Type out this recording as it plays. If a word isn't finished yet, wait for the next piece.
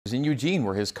was in Eugene,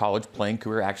 where his college playing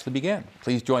career actually began.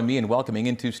 Please join me in welcoming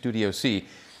into Studio C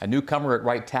a newcomer at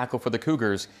right tackle for the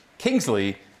Cougars,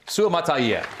 Kingsley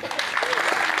Suamataia.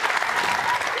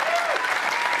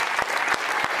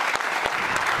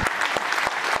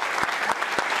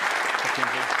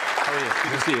 How are you?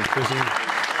 Good to see you. Good to see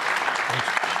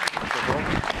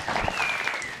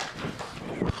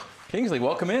you. Kingsley,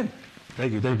 welcome in.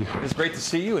 Thank you, thank you. It's great to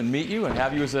see you and meet you and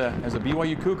have you as a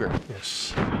BYU Cougar.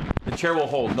 Yes. The chair will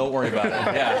hold, don't worry about it.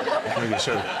 Yeah. Thank you,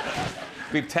 sir.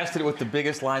 We've tested it with the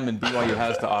biggest lineman BYU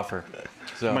has to offer.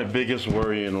 So. My biggest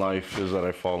worry in life is that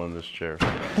I fall in this chair.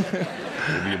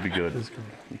 Maybe it'll be good.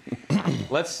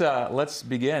 Let's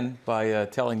begin by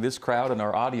telling this crowd and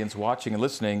our audience watching and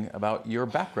listening about your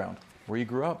background, where you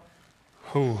grew up.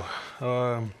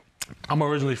 I'm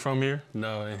originally from here,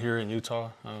 here in Utah.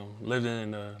 Lived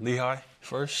in Lehigh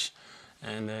first,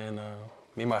 and then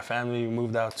me and my family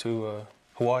moved out to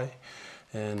Hawaii,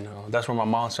 and that's where my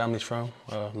mom's family's from,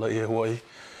 Laie, Hawaii,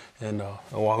 and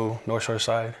Oahu, North Shore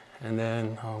side. And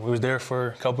then we was there for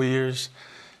a couple of years,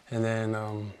 and then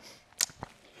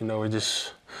we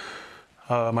just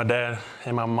my dad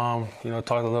and my mom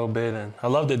talked a little bit, and I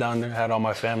loved it down there. I had all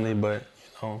my family, but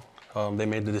they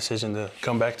made the decision to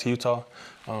come back to Utah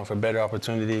for better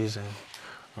opportunities,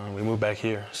 and we moved back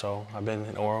here. So I've been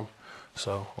in Orem,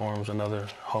 so Orem's another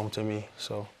home to me.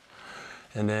 So,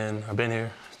 and then I've been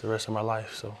here the rest of my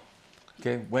life. So.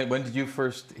 Okay, when did you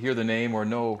first hear the name or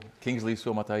know Kingsley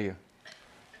Suamataia?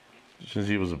 Since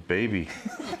he was a baby.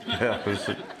 Yeah,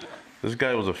 this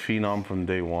guy was a phenom from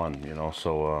day one,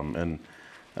 so, and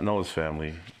I know his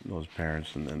family, know his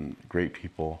parents, and great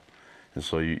people. And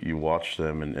so you watch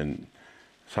them, and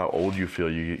it's how old you feel.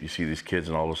 You see these kids,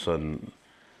 and all of a sudden,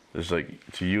 it's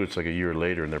like, to you, it's like a year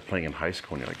later, and they're playing in high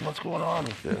school, and you're like, what's going on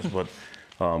with this? But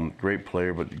great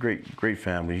player, but great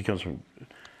family. He comes from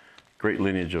great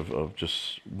lineage of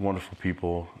just wonderful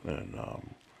people, and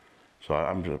so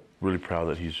I'm just really proud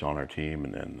that he's on our team,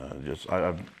 and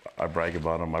I brag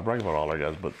about him. I brag about all our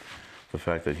guys, but the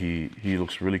fact that he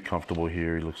looks really comfortable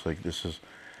here. He looks like this is.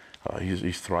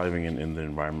 He's thriving in the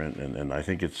environment, and I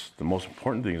think it's the most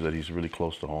important thing is that he's really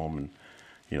close to home, and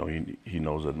he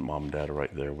knows that mom and dad are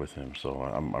right there with him. So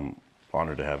I'm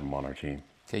honored to have him on our team.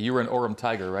 Okay, you were an Orem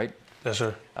Tiger, right? Yes,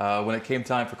 sir. When it came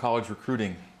time for college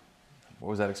recruiting, what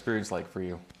was that experience like for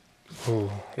you?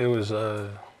 It was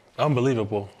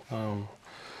unbelievable.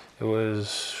 It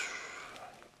was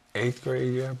 8th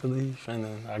grade year, I believe, and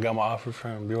then I got my offer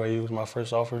from BYU. It was my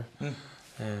first offer,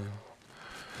 and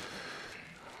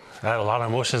I had a lot of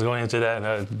emotions going into that.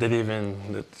 I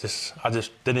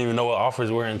just didn't even know what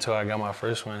offers were until I got my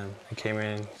first one. I came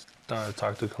in, started to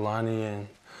talk to Kalani, and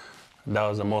that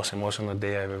was the most emotional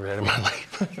day I've ever had in my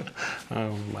life.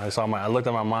 I looked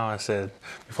at my mom and said,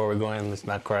 before we go in, let's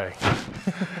not cry.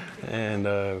 And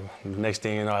the next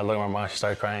thing you know, I looked at my mom, she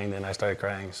started crying, then I started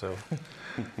crying. So,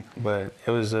 but it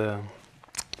was, the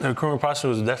recruitment process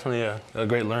was definitely a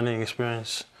great learning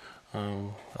experience.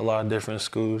 A lot of different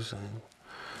schools,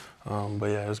 but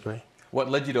yeah, it was great.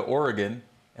 What led you to Oregon,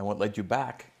 and what led you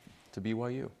back to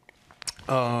BYU?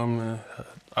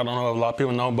 I don't know if a lot of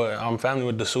people know, but I'm family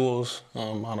with the Sewells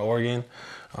out of Oregon.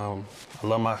 I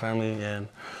love my family, and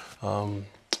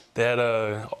they had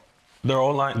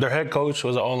their head coach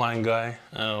was an O-line guy,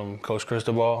 Coach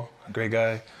Cristobal, a great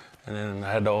guy, and then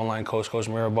I had the O-line coach, Coach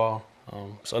Mirabal.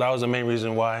 So that was the main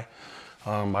reason why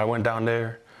I went down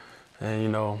there,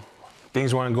 and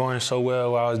things weren't going so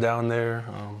well while I was down there.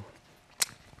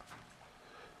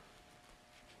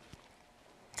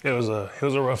 It was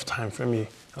a rough time for me,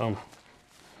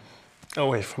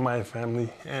 away from my family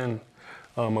and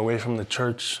away from the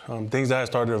church. Things that I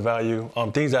started to value,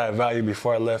 things that I valued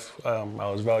before I left, I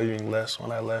was valuing less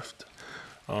when I left.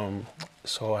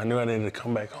 So I knew I needed to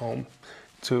come back home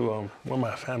to where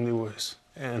my family was.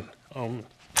 And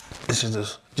this is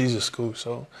the Jesus school,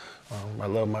 so I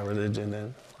love my religion,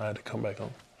 and I had to come back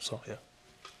home. So yeah.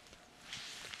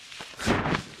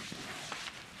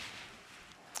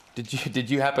 Did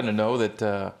you happen to know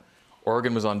that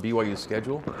Oregon was on BYU's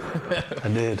schedule? I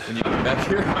did. When you came back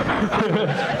here?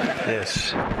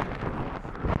 Yes,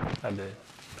 I did.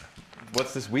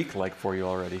 What's this week like for you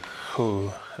already?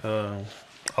 A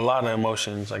lot of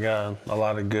emotions. I got a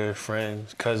lot of good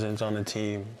friends, cousins on the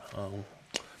team,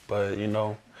 but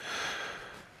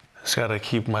just gotta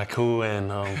keep my cool, and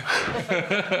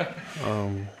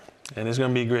it's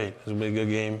gonna be great. It's gonna be a good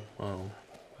game.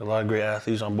 A lot of great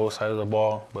athletes on both sides of the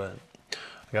ball, but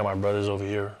I got my brothers over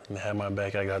here, and they have my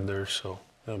back. I got theirs, so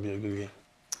it'll be a good game.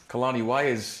 Kalani, why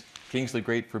is Kingsley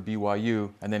great for BYU?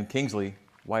 And then Kingsley,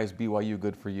 why is BYU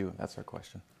good for you? That's our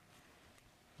question.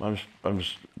 I'm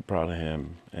just proud of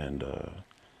him, and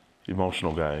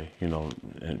emotional guy, you know.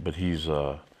 But he's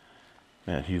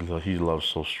man, he loves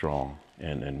so strong,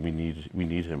 and we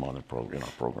need him on in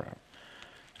our program.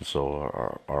 And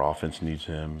so our offense needs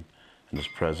him and his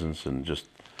presence, and just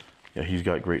he's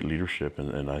got great leadership,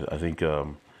 and I think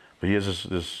but he has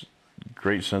this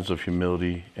great sense of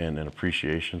humility and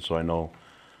appreciation. So I know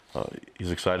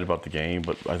he's excited about the game,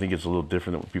 but I think it's a little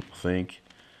different than what people think.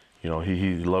 You know,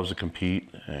 he loves to compete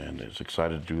and is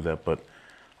excited to do that, but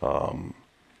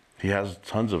he has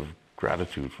tons of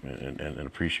gratitude and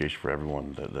appreciation for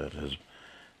everyone that has,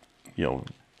 you know,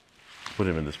 put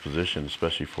him in this position,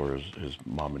 especially for his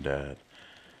mom and dad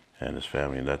and his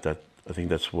family. And that I think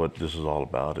that's what this is all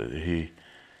about. He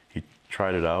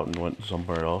tried it out and went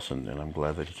somewhere else, and I'm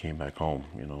glad that he came back home,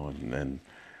 you know, and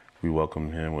we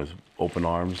welcomed him with open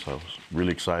arms. I was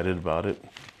really excited about it,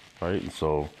 right? And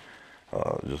so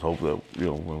just hope that, you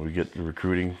know, when we get to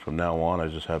recruiting from now on, I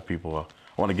just have people,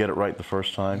 I want to get it right the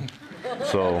first time.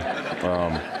 So,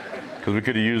 because we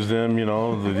could have used him, you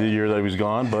know, the year that he was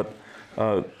gone, but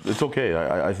it's okay.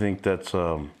 I think that's,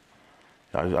 I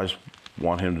just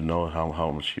want him to know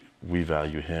how much we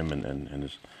value him and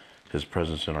his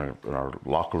presence in our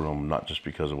locker room, not just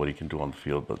because of what he can do on the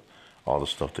field, but all the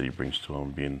stuff that he brings to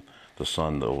him, being the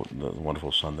son, the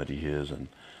wonderful son that he is, and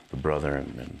the brother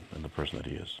and the person that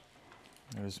he is.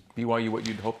 Is BYU what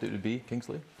you'd hoped it would be,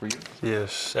 Kingsley, for you?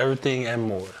 Yes, everything and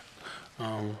more.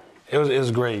 It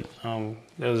was great. It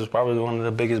was probably one of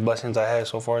the biggest blessings I had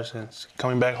so far since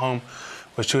coming back home,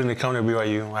 was choosing to come to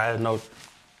BYU. I had no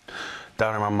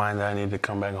doubt in my mind that I needed to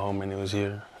come back home, and it was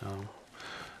here.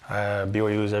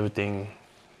 BYU was everything.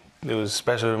 It was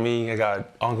special to me. I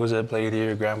got uncles that played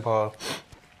here, grandpa.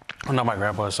 Oh, not my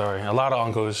grandpa, sorry. A lot of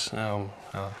uncles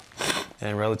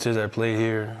and relatives that played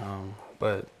here.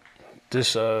 But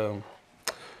just, I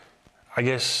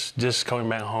guess, just coming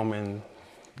back home and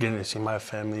getting to see my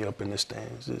family up in the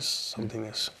stands is something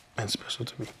that's been special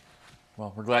to me.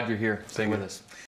 Well, we're glad you're here. Stay with us.